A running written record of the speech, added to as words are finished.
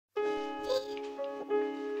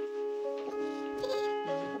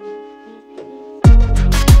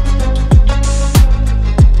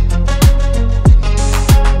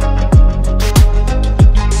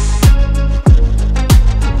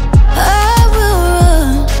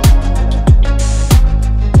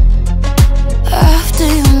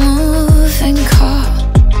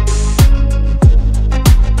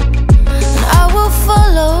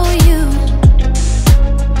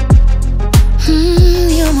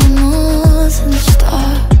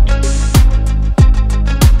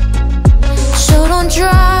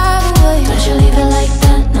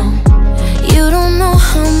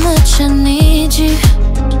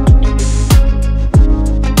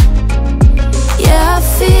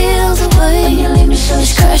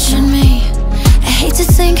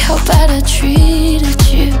think how bad I treated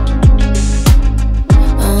you.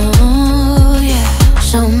 Oh yeah.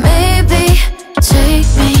 So maybe take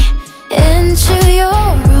me into your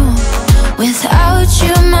room. Without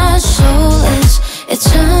you my soul is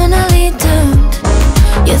eternally doomed.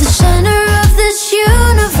 You're the center of this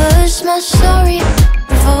universe. My story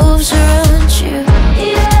revolves around you.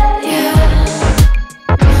 Yeah.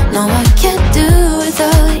 No, I can't do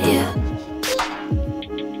without you.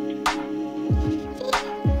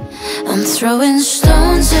 I'm throwing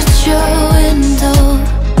stones at your window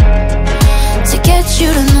to get you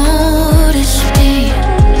to notice me.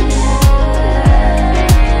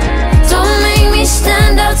 Don't make me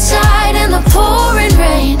stand outside in the pouring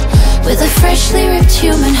rain with a freshly ripped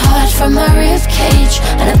human heart from my ribcage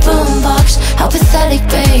and a boombox. How pathetic,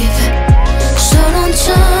 babe. So don't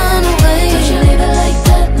turn away. Don't you leave it like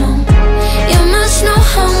that, no. You must know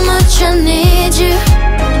how much I need you.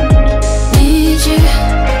 Need you.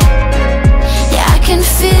 Yeah, I can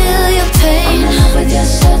feel your pain. I'm not with your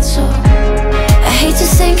sad soul. I hate to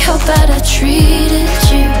think how bad I treated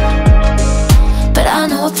you, but I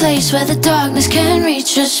know a place where the darkness can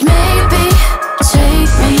reach us. Maybe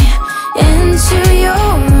take me into your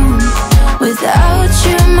room. Without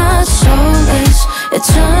you my soul is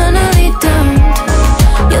eternally doomed.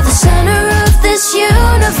 You're the center of this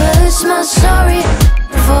universe. My story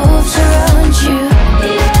revolves around you.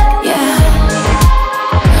 Yeah.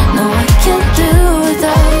 No, I can't do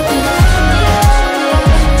without you.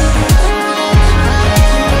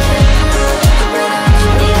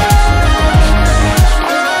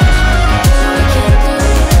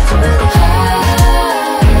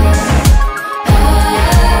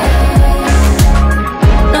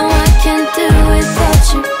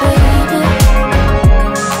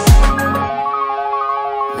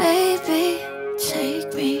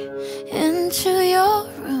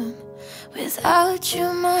 Without you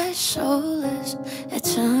my soul is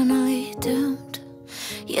eternally doomed.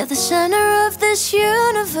 You're the center of this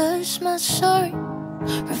universe. My story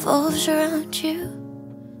revolves around you.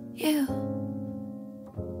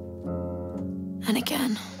 And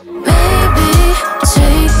again. Maybe